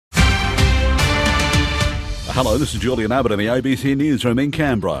Hello, this is Julian Abbott in the ABC Newsroom in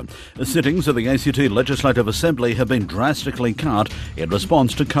Canberra. The sittings of the ACT Legislative Assembly have been drastically cut in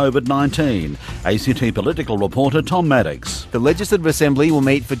response to COVID-19. ACT political reporter Tom Maddox. The Legislative Assembly will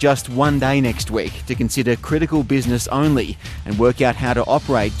meet for just one day next week to consider critical business only and work out how to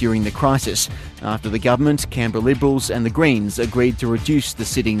operate during the crisis, after the government, Canberra Liberals and the Greens agreed to reduce the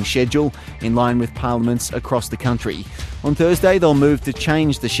sitting schedule in line with parliaments across the country. On Thursday, they'll move to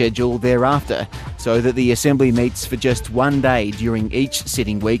change the schedule thereafter so that the Assembly meets for just one day during each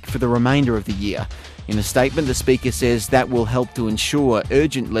sitting week for the remainder of the year. In a statement, the Speaker says that will help to ensure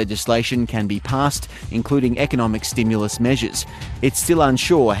urgent legislation can be passed, including economic stimulus measures. It's still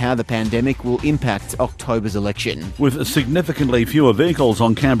unsure how the pandemic will impact October's election. With significantly fewer vehicles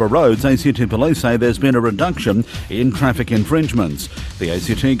on Canberra roads, ACT Police say there's been a reduction in traffic infringements. The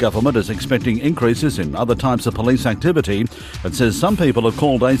ACT government is expecting increases in other types of police activity and says some people have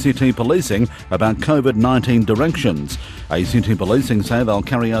called ACT Policing about COVID-19 directions. ACT Policing say they'll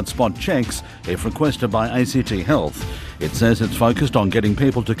carry out spot checks if requested by ACT Health. It says it's focused on getting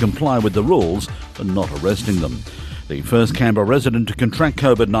people to comply with the rules and not arresting them. The first Canberra resident to contract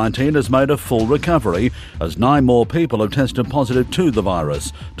COVID-19 has made a full recovery as 9 more people have tested positive to the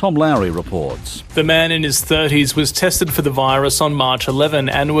virus. Tom Lowry reports. The man in his 30s was tested for the virus on March 11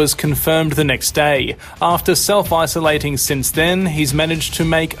 and was confirmed the next day. After self-isolating since then, he's managed to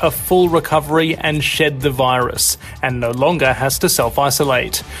make a full recovery and shed the virus, and no longer has to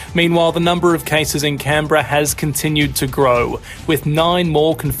self-isolate. Meanwhile, the number of cases in Canberra has continued to grow, with 9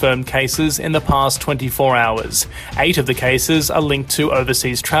 more confirmed cases in the past 24 hours. 8 of the cases are linked to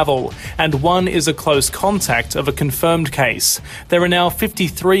overseas travel, and 1 is a close contact of a confirmed case. There are now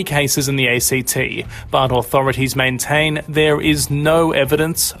 53 cases in the ACT, but authorities maintain there is no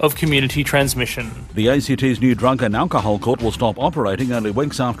evidence of community transmission. The ACT's new drug and alcohol court will stop operating only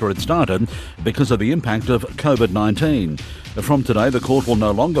weeks after it started because of the impact of COVID-19. From today, the court will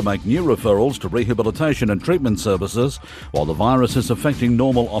no longer make new referrals to rehabilitation and treatment services while the virus is affecting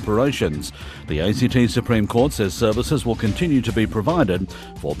normal operations. The ACT Supreme Court says services will continue to be provided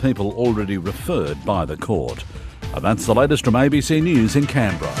for people already referred by the court. And that's the latest from ABC News in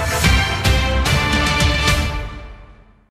Canberra.